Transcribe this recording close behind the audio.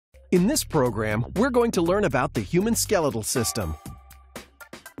In this program, we're going to learn about the human skeletal system.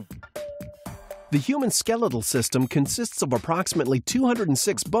 The human skeletal system consists of approximately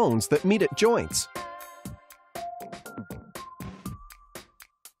 206 bones that meet at joints.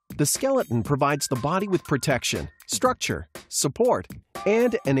 The skeleton provides the body with protection, structure, support,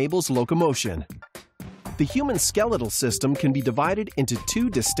 and enables locomotion. The human skeletal system can be divided into two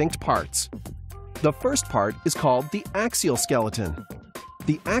distinct parts. The first part is called the axial skeleton.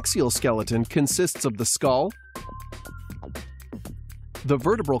 The axial skeleton consists of the skull, the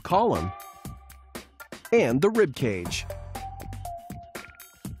vertebral column, and the rib cage.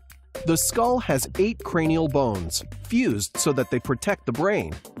 The skull has 8 cranial bones, fused so that they protect the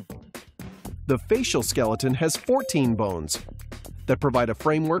brain. The facial skeleton has 14 bones that provide a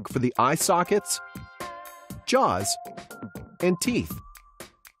framework for the eye sockets, jaws, and teeth.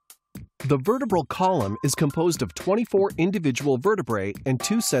 The vertebral column is composed of 24 individual vertebrae and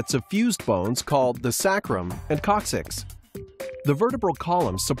 2 sets of fused bones called the sacrum and coccyx. The vertebral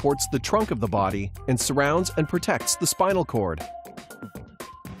column supports the trunk of the body and surrounds and protects the spinal cord.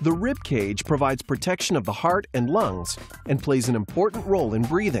 The rib cage provides protection of the heart and lungs and plays an important role in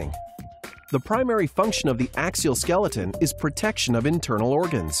breathing. The primary function of the axial skeleton is protection of internal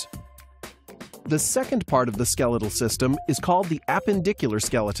organs. The second part of the skeletal system is called the appendicular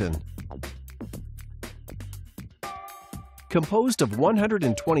skeleton. Composed of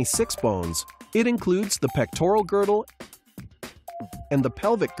 126 bones, it includes the pectoral girdle and the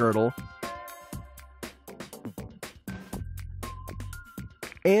pelvic girdle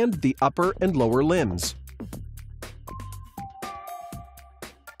and the upper and lower limbs.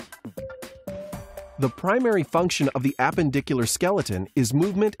 The primary function of the appendicular skeleton is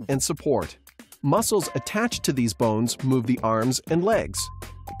movement and support. Muscles attached to these bones move the arms and legs.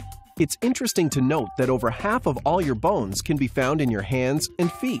 It's interesting to note that over half of all your bones can be found in your hands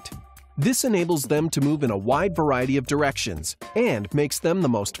and feet. This enables them to move in a wide variety of directions and makes them the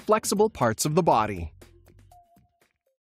most flexible parts of the body.